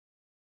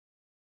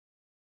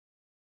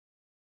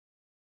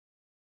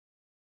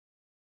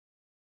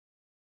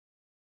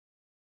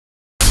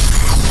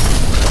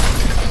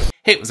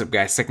Hey, what's up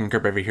guys, Second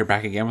Curb over here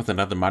back again with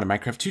another Modern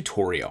Minecraft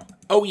tutorial.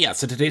 Oh yeah,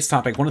 so today's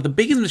topic, one of the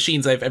biggest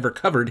machines I've ever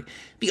covered,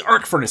 the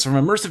arc furnace from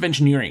Immersive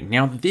Engineering.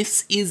 Now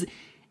this is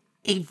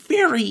a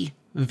very,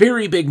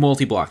 very big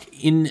multi-block.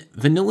 In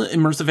vanilla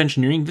Immersive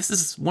Engineering, this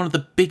is one of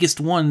the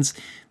biggest ones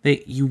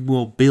that you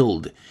will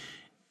build.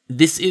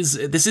 This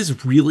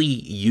is really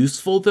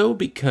useful though,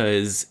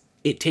 because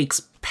it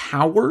takes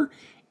power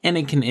and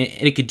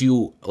it could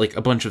do like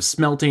a bunch of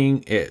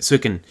smelting,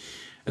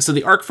 so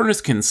the arc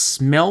furnace can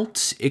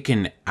smelt, it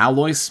can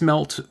alloy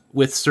smelt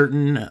with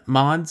certain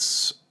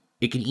mods,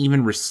 it can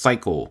even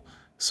recycle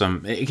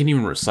it can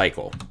even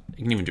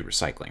do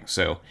recycling.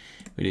 So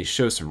we need to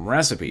show some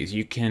recipes.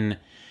 You can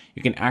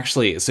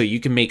actually, so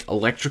you can make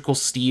electrical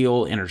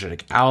steel,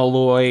 energetic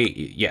alloy,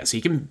 yeah, so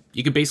you can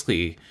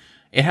basically,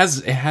 it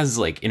has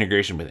like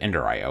integration with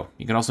Ender IO.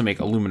 You can also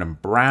make aluminum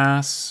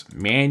brass,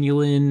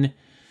 manulin.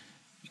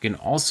 You can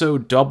also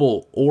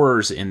double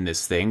ores in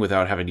this thing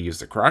without having to use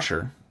the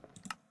crusher.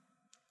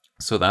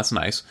 So that's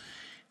nice.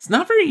 It's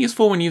not very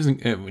useful when using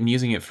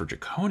it for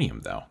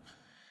zirconium, though.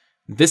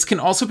 This can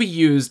also be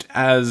used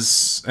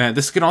as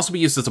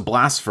a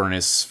blast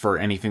furnace for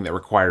anything that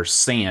requires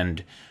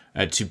sand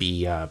to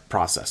be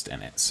processed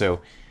in it.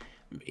 So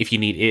if you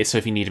need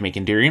to make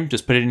Enderium,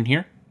 just put it in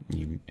here,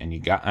 and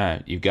you got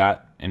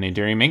an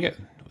Enderium ingot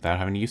without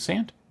having to use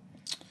sand.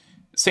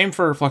 Same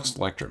for Flux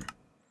Electrum.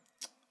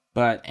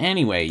 But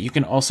anyway, you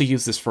can also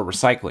use this for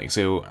recycling.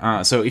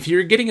 So if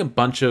you're getting a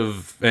bunch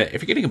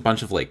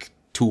of like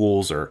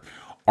tools or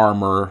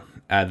armor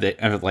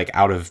like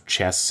out of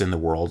chests in the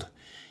world,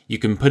 you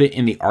can put it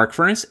in the arc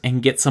furnace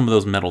and get some of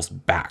those metals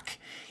back.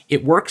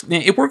 It works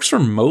for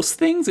most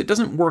things. It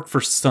doesn't work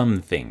for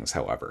some things,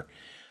 however.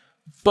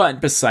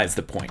 But besides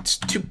the point,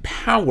 to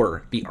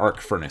power the arc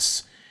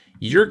furnace,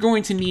 you're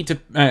going to need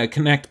to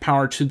connect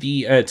power to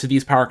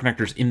these power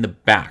connectors in the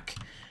back.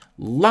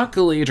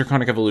 Luckily,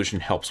 Draconic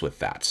Evolution helps with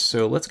that.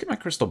 So let's get my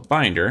crystal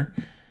binder.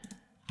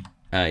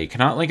 You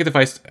cannot link a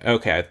device.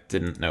 Okay, I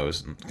didn't know it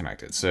was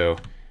connected. So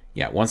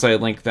yeah, once I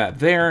link that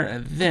there,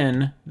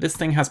 then this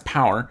thing has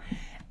power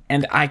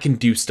and I can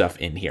do stuff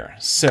in here.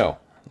 So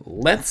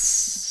let's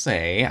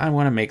say I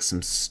want to make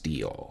some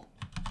steel.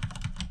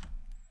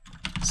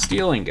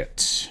 Steel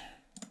ingot.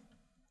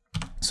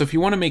 So if you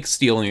want to make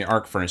steel in the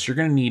arc furnace, you're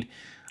going to need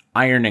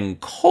iron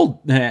and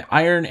coke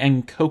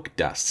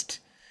dust.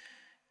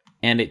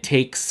 And it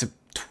takes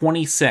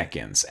 20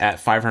 seconds at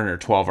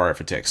 512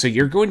 RF a tick. So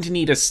you're going to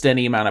need a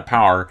steady amount of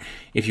power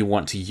if you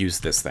want to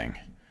use this thing.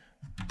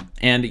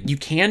 And you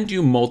can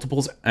do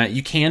multiples.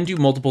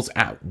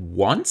 At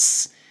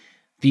once.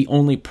 The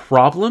only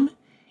problem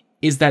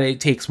is that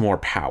it takes more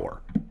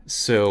power.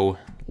 So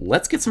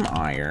let's get some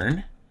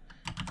iron.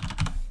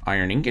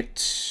 Iron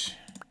ingot.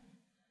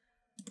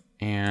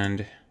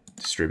 And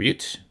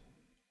distribute.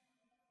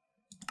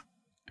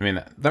 I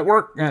mean,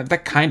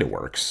 that kind of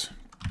works.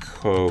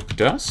 Coke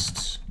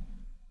dust.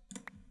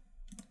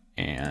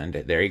 And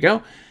there you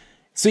go.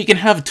 So you can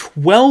have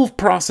 12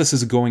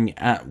 processes going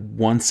at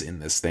once in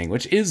this thing,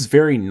 which is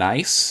very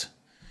nice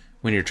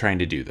when you're trying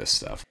to do this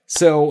stuff.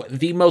 So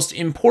the most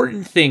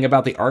important thing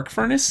about the arc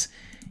furnace,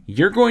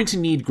 you're going to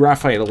need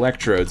graphite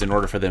electrodes in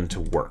order for them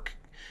to work.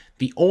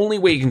 The only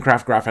way you can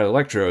craft graphite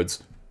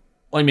electrodes,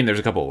 well, I mean, there's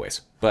a couple of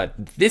ways,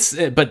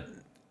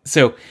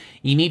 so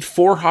you need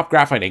 4 hop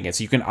graphite ingots.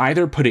 You can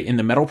either put it in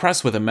the metal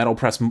press with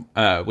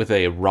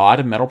a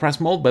rod metal press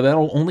mold, but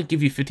that'll only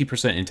give you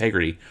 50%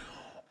 integrity.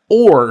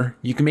 Or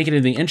you can make it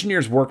in the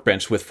engineer's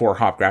workbench with 4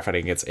 hop graphite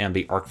ingots and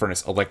the arc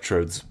furnace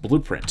electrodes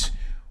blueprint.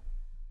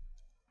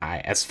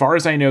 As far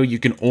as I know, you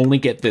can only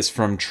get this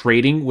from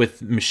trading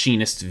with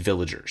machinist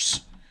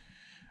villagers.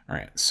 All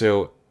right,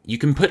 so you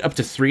can put up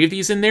to 3 of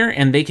these in there,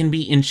 and they can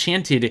be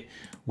enchanted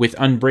with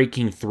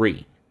Unbreaking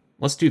 3.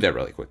 Let's do that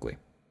really quickly.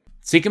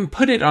 So you can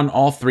put it on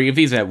all 3 of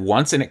these at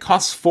once, and it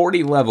costs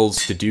 40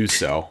 levels to do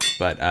so,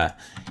 but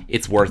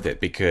it's worth it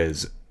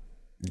because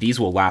these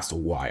will last a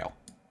while.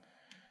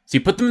 So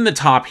you put them in the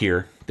top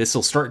here. This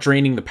will start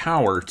draining the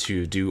power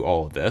to do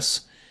all of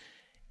this.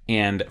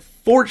 And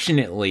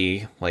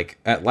fortunately, like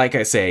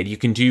I said, you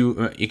can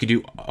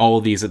do all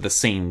of these at the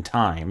same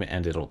time,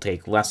 and it'll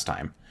take less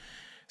time.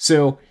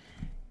 So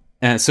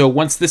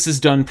once this is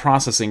done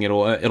processing,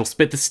 it'll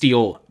spit the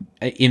steel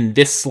in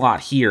this slot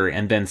here,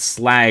 and then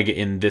slag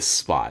in this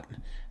spot.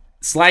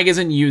 Slag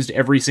isn't used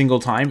every single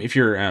time.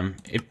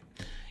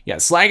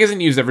 Slag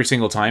isn't used every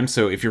single time.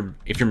 So if you're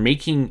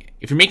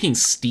making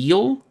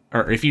steel,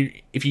 or if you're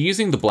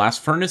using the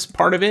blast furnace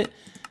part of it,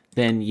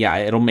 then yeah,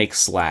 it'll make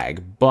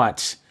slag.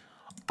 But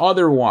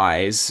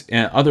otherwise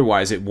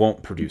it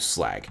won't produce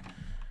slag.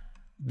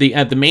 The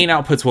main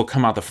outputs will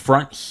come out the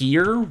front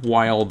here,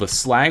 while the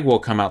slag will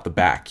come out the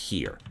back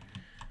here.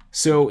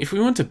 So if we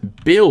want to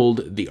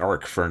build the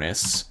arc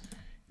furnace,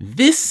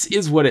 this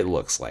is what it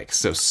looks like.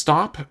 So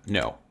stop,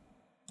 no.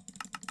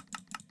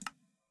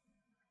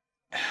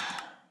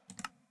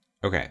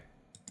 Okay,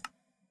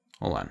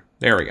 hold on,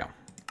 there we go.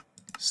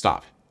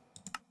 Stop.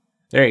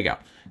 There you go.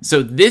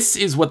 So this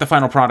is what the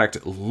final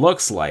product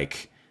looks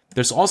like.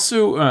 There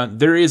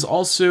is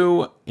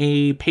also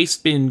a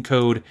paste bin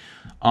code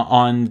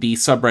on the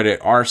subreddit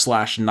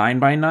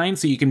r/9x9,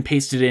 so you can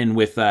paste it in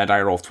with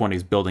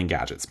Direwolf20's Building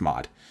Gadgets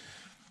mod.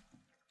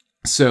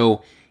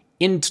 So,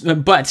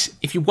 but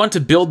if you want to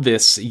build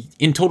this,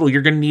 in total,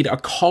 you're going to need a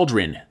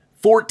cauldron,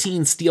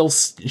 14 steel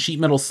sheet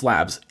metal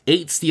slabs,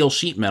 8 steel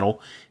sheet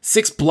metal,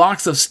 6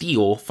 blocks of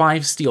steel,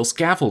 5 steel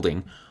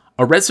scaffolding,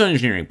 a redstone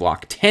engineering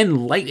block,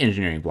 10 light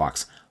engineering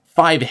blocks,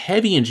 5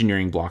 heavy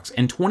engineering blocks,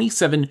 and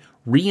 27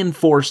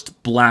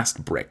 reinforced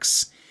blast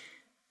bricks.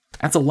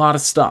 That's a lot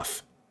of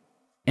stuff.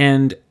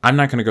 And I'm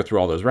not going to go through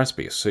all those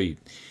recipes, so you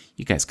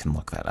guys can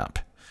look that up.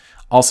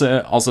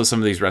 Also, some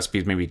of these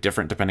recipes may be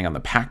different depending on the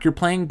pack you're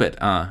playing, but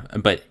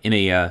in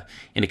a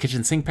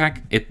kitchen sink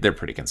pack, they're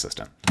pretty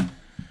consistent.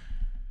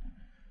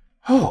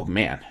 Oh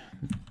man,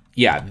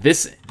 yeah,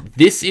 this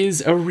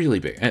is a really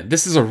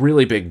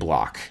big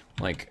block.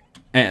 Like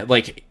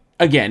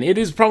again, it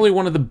is probably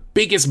one of the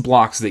biggest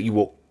blocks that you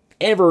will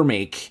ever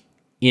make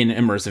in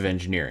immersive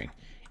engineering,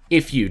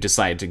 if you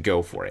decide to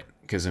go for it.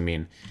 Because I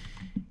mean,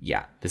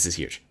 yeah, this is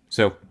huge.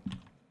 So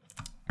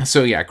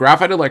yeah,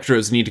 graphite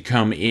electrodes need to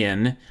come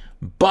in,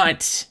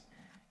 but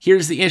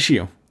here's the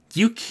issue: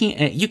 you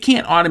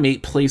can't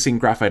automate placing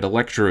graphite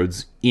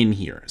electrodes in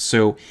here.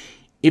 So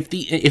if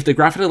the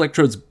graphite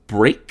electrodes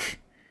break,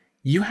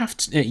 you have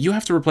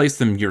to replace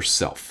them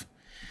yourself.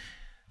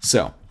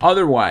 So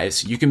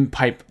otherwise, you can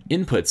pipe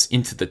inputs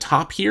into the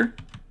top here.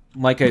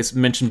 Like I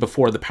mentioned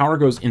before, the power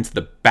goes into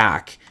the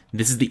back.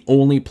 This is the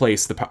only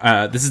place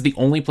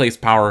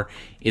power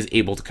is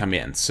able to come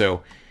in.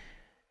 So,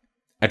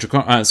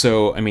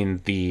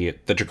 the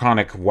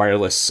draconic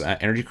wireless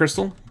energy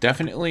crystal,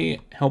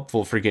 definitely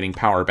helpful for getting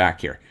power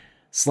back here.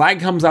 Slag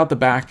comes out the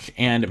back,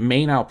 and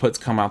main outputs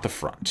come out the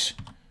front.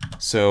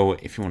 So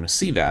if you want to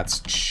see that, it's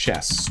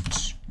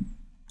chest.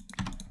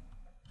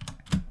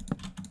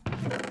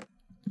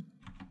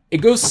 It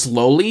goes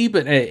slowly,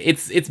 but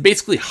it's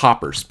basically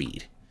hopper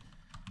speed.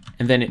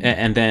 And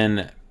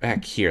then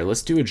back here,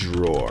 let's do a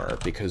drawer,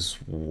 because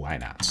why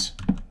not?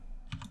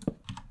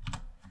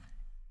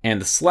 And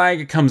the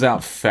slag comes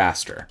out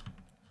faster.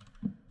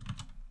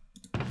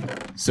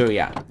 So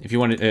yeah, if you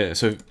want to,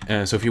 so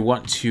if you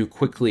want to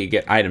quickly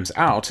get items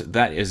out,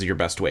 that is your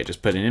best way.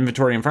 Just put an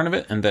inventory in front of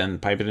it, and then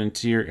pipe it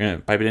into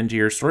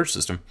your storage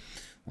system,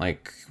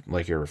 like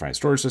your refined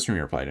storage system,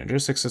 your applied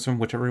logistics system,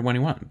 whichever one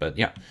you want. But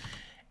yeah,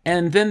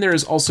 and then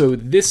there's also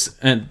this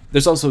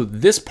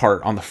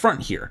part on the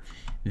front here.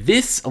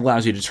 This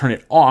allows you to turn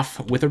it off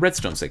with a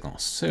redstone signal.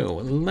 So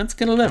let's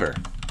get a lever.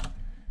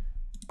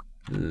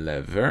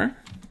 Lever,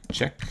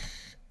 check.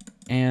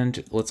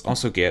 And let's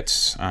also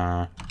get,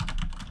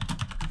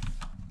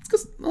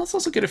 let's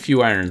also get a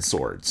few iron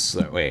swords.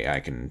 So that way I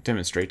can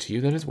demonstrate to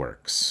you that it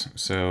works.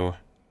 So,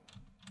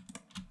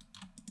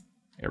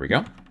 there we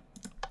go.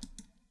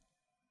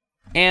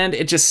 And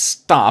it just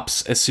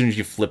stops as soon as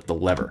you flip the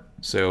lever.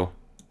 So,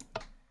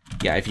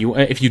 yeah, if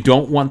you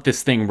don't want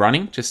this thing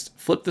running, just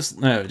flip this,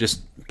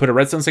 just put a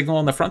redstone signal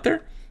on the front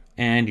there,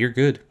 and you're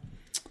good.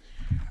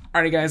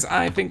 Alrighty guys,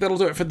 I think that'll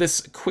do it for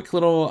this quick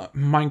little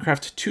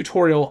Minecraft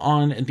tutorial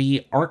on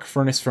the arc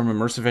furnace from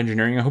Immersive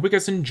Engineering. I hope you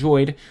guys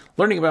enjoyed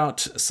learning about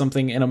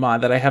something in a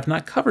mod that I have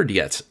not covered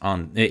yet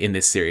in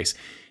this series.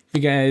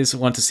 If you guys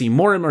want to see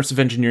more Immersive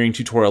Engineering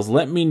tutorials,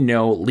 let me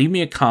know. Leave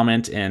me a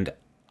comment, and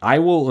I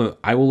will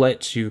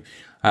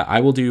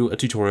do a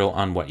tutorial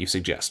on what you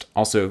suggest.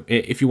 Also,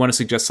 if you want to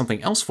suggest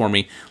something else for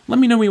me, let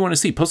me know what you want to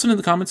see. Post it in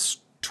the comments,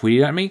 tweet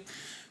it at me,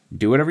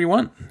 do whatever you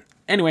want.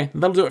 Anyway,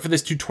 that'll do it for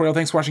this tutorial.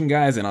 Thanks for watching,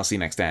 guys, and I'll see you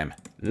next time.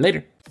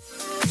 Later.